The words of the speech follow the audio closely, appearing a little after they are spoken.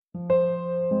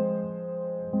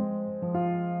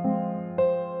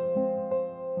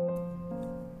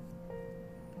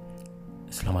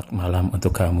Selamat malam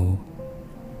untuk kamu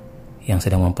yang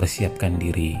sedang mempersiapkan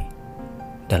diri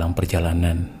dalam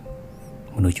perjalanan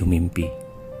menuju mimpi.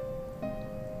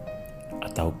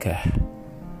 Ataukah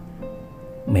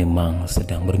memang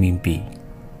sedang bermimpi?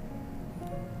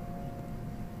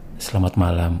 Selamat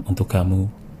malam untuk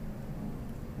kamu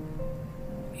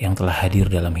yang telah hadir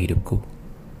dalam hidupku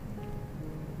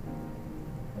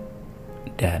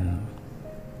dan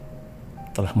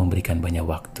telah memberikan banyak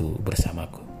waktu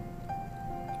bersamaku.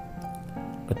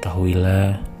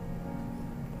 Ketahuilah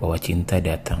bahwa cinta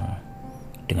datang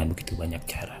dengan begitu banyak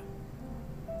cara.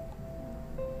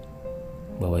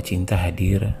 Bahwa cinta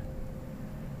hadir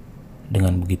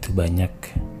dengan begitu banyak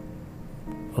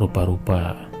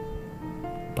rupa-rupa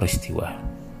peristiwa.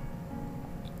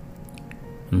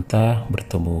 Entah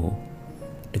bertemu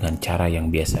dengan cara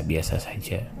yang biasa-biasa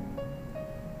saja,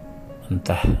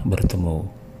 entah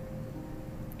bertemu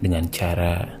dengan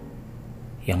cara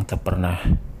yang tak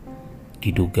pernah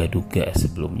diduga-duga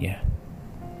sebelumnya.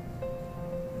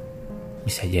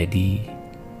 Bisa jadi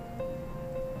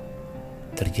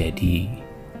terjadi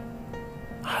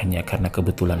hanya karena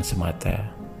kebetulan semata,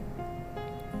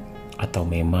 atau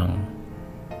memang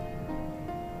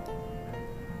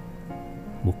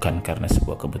bukan karena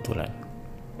sebuah kebetulan.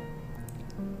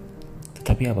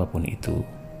 Tetapi apapun itu,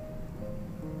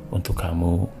 untuk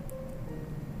kamu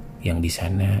yang di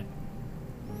sana,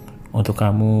 untuk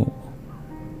kamu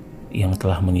yang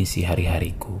telah mengisi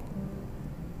hari-hariku,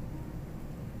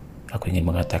 aku ingin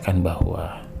mengatakan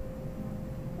bahwa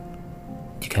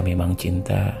jika memang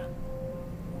cinta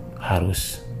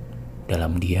harus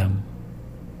dalam diam,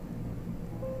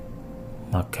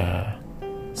 maka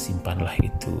simpanlah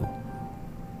itu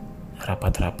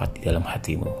rapat-rapat di dalam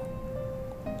hatimu.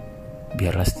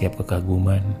 Biarlah setiap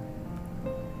kekaguman,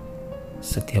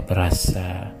 setiap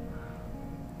rasa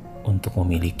untuk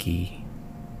memiliki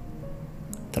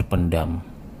terpendam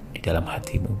di dalam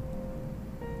hatimu.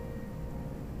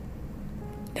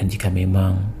 Dan jika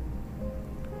memang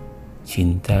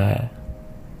cinta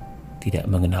tidak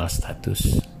mengenal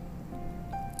status,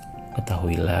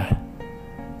 ketahuilah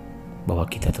bahwa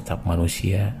kita tetap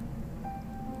manusia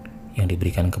yang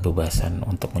diberikan kebebasan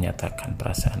untuk menyatakan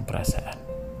perasaan-perasaan.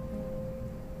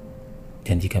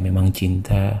 Dan jika memang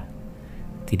cinta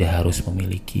tidak harus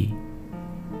memiliki,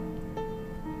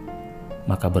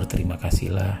 maka berterima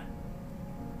kasihlah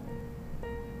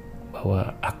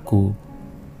bahwa aku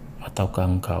ataukah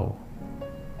engkau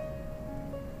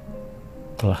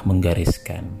telah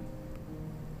menggariskan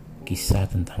kisah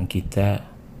tentang kita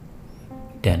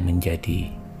dan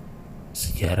menjadi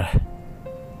sejarah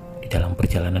di dalam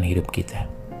perjalanan hidup kita.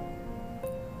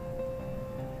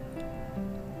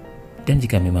 Dan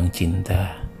jika memang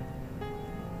cinta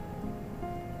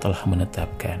telah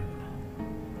menetapkan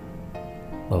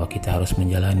bahwa kita harus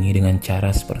menjalani dengan cara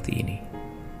seperti ini,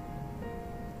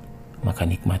 maka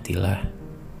nikmatilah,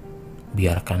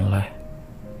 biarkanlah,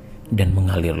 dan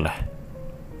mengalirlah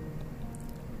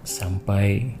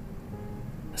sampai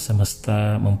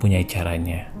semesta mempunyai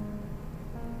caranya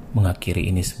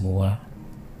mengakhiri ini semua,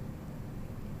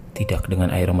 tidak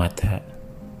dengan air mata,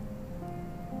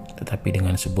 tetapi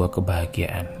dengan sebuah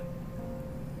kebahagiaan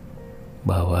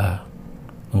bahwa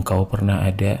engkau pernah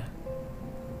ada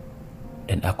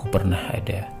dan aku pernah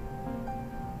ada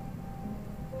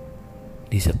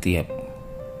di setiap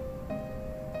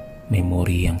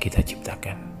memori yang kita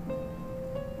ciptakan.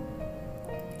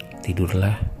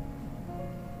 Tidurlah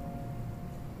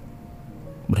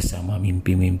bersama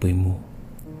mimpi-mimpimu,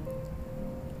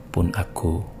 pun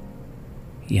aku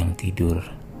yang tidur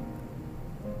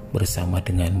bersama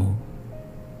denganmu.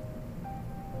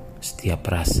 Setiap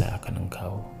rasa akan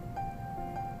engkau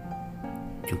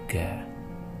juga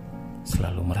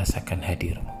selalu merasakan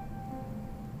hadirmu.